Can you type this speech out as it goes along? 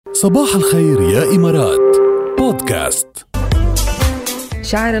صباح الخير يا إمارات بودكاست.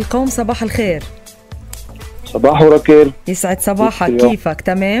 شاعر القوم، صباح الخير. صباح وراكيل. يسعد صباحك، كيفك؟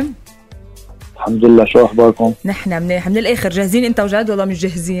 تمام الحمد لله، شو أخباركم؟ نحن منيح من الآخر. جاهزين أنت وجاد ولا مش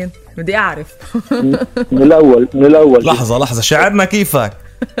جاهزين؟ بدي أعرف. من الأول. لحظة شاعرنا كيفك؟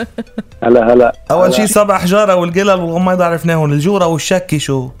 هلا أول شي 7 حجارة والقلل والغميض عرفناهم، الجورة والشكي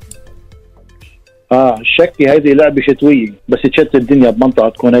شو؟ الشكي هيدي لعبة شتوية، بس تشتت الدنيا بمنطقة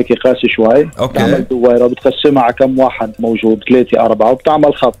تكون هيك قاسي شوي. بتعمل دويرة بتقسمها على كم واحد موجود، 3 4،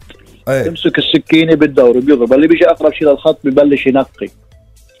 وبتعمل خط. تمسك السكينة بالدور بيضرب، اللي بيجي أقرب شيء للخط ببلش ينقي.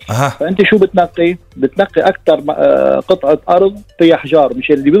 فأنت شو بتنقي أكتر قطعة أرض فيها حجار،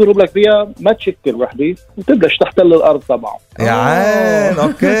 مش اللي بيضرب لك فيها ما تشكل وحدي وتبلش تحتل الأرض تبعه. يا عين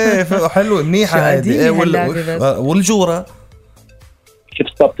أوكي حلو منيحة هذه. والجورة كيف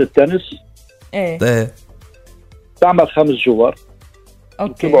صبت التنس؟ ايه تعمل 5 جوار.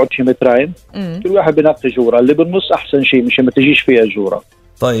 اوكي، تبعد شي مترين. كل واحد بنقي جورة، اللي بالنص أحسن شيء مش ما تجيش فيها جورة.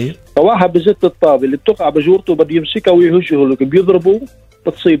 طيب فواحد بزت الطابة اللي بتقع بجورته بده يمسكها ويهجه لك، بيضربوا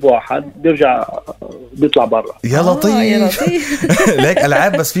بتصيب واحد بيرجع بيطلع برا. يا لطيف. ليك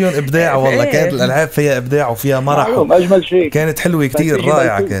ألعاب بس فيهم إبداع والله. كانت الألعاب فيها إبداع وفيها مرح. أجمل شيء، كانت حلوة كتير،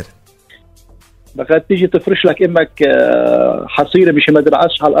 رائعة. كانت بقى تيجي تفرش لك امك حصيره مش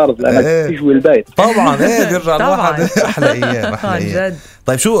مدرعش على الارض لانك تجوي البيت. طبعا بيرجع الواحد. احلى ايام.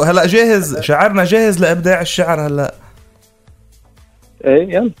 طيب شو هلا جاهز شاعرنا؟ جاهز لابداع الشعر هلا؟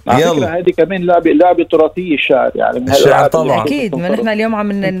 يلا. على فكره هذه كمان لعبه تراثيه الشعر، يعني من الشعر طبعا اكيد. ما نحن اليوم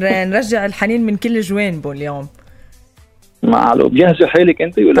عم نرجع الحنين من كل جوانبه اليوم. معلوم. جهزي حيلك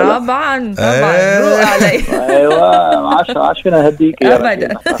انت ولا طبعا روق علي. ايوه 10 هديك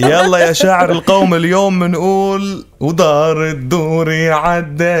ابدا. يلا يا شاعر القوم، اليوم منقول ودار الدوري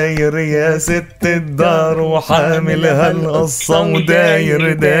عالداير يا ست الدار وحاملها القصة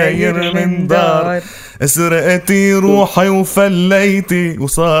وداير داير من دار. سرقتي روحي وفليتي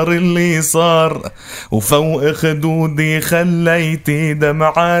وصار اللي صار، وفوق خدودي خليتي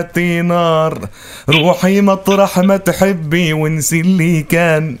دمعاتي نار. روحي مطرح ما تحبي ونسي اللي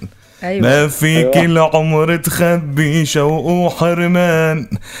كان. ما فيك العمر تخبي شوق وحرمان.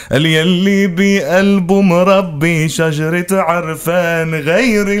 اليلي بقلبه مربي شجرة عرفان،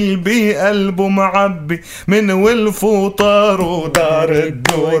 غير اللي بقلبه معبي من والفطار. ودار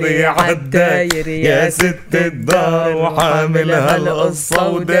الدوري عالداير يا ست الدار وحاملها القصة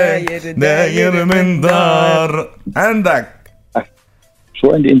وداير داير من دار. عندك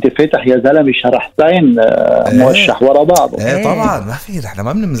شو عندي؟ انت فاتح يا زلمه شرحتين موشح ورا بعض. طبعا ما في، احنا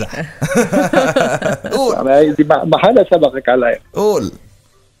ما بنمزح. قول. ما حدا سبقك علي. قول.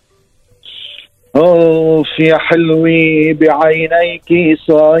 اوف يا حلوي بعينيكي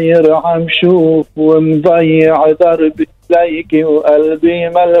صاير عم شوف ومضيع درب ليكي وقلبي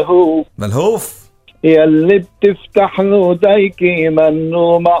ملهوف. ياللي بتفتح له ديكي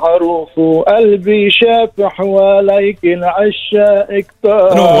منه معروف، وقلبي شاف حواليك العشاق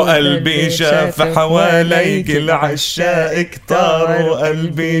كتار. وقلبي شاف حواليك العشاق كتار.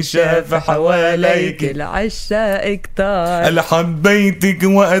 وقلبي شاف حواليك العشاق كتار. حبيتك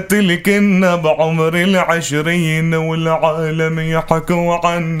وقت اللي كنا بعمر 20 والعالم يحكوا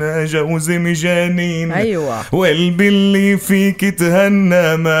عنا جوز مجانين. وقلبي اللي فيك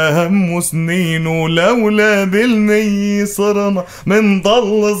تهنى ما هم سنين، ولولا بالمي صرنا من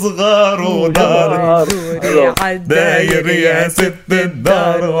ضل صغار. ودار داير يا ست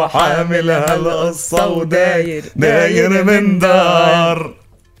الدار وحاملها القصة وداير داير من دار.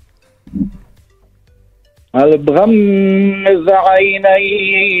 هل بغمض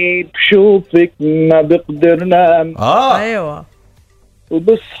عيني بشوفك ما بقدر نام.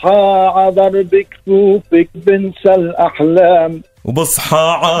 وبصحى عضرب كفوفك بنسى الأحلام.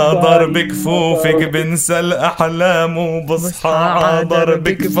 وبصحى عضرب كفوفك بنسى الأحلام. وبصحى عضرب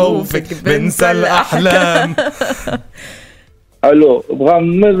كفوفك بنسى الأحلام. الو.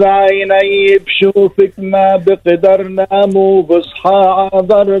 بغمض عيني بشوفك ما بقدر نام. وبصحى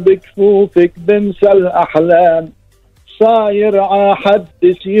عضرب كفوفك بنسى الأحلام. صاير عحد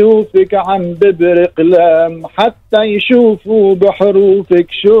سيوفك عم ببرق لام. حتى يشوفوا بحروفك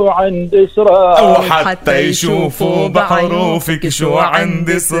شو عند إصرار. أو حتى يشوفوا بحروفك شو عند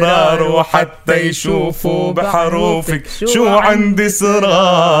إصرار. وحتى يشوفوا بحروفك شو عند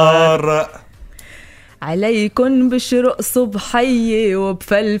إصرار. عليكن بشرق صبحية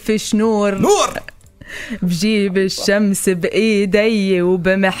وبفلفش نور. بجيب الشمس بإيدي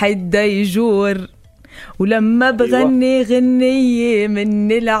وبمحد يجور. ولما بغني غنية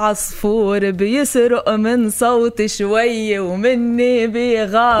من العصفور بيسرق من صوت شوي ومني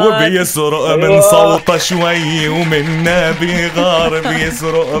بيغار. وبيسرق من صوت شوي ومنا بيغار.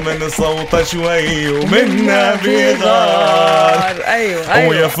 بيسرق من صوت شوي ومنا بيغار. أيوة.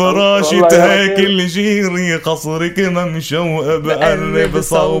 ويا فراشة هيك الجيري قصرك ممشوق بقرب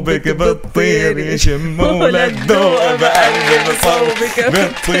صوبك بالطير يشموا للدوق. بقرب صوبك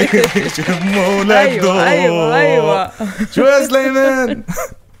بالطير يشموا للدوق. أيوة. شو يا سليمان؟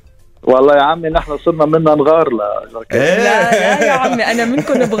 والله يا عمي نحن صرنا منا نغار لا يا عمي أنا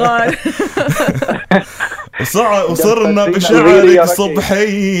منكم بغار. وصرنا بشعرك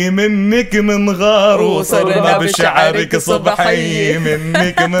صبحي منك من غار. وصرنا بشعرك صبحي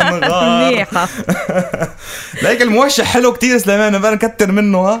منك من غار. منيحة. ليك الموشح حلو كتير سليمان، بقى نكتر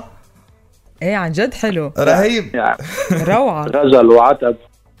منه. ها ايه عن جد حلو رهيب يعني. روعة. غزل وعتب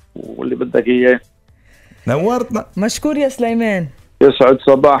واللي بدك اياه. نورتنا. مشكور يا سليمان. يسعد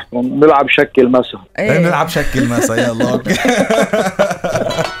صباحكم. نلعب شكل مسا. ايه نلعب شكل مسا. يلا اوكي.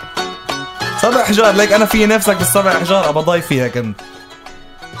 سبع حجار. ليك انا في نفسك بالسبع حجار ابى ضايف فيها كنت.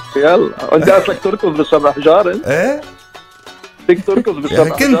 يلا انت اصلك تركض بالسبع حجار. ايه بدك تركض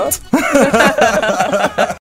بالسبع حجار.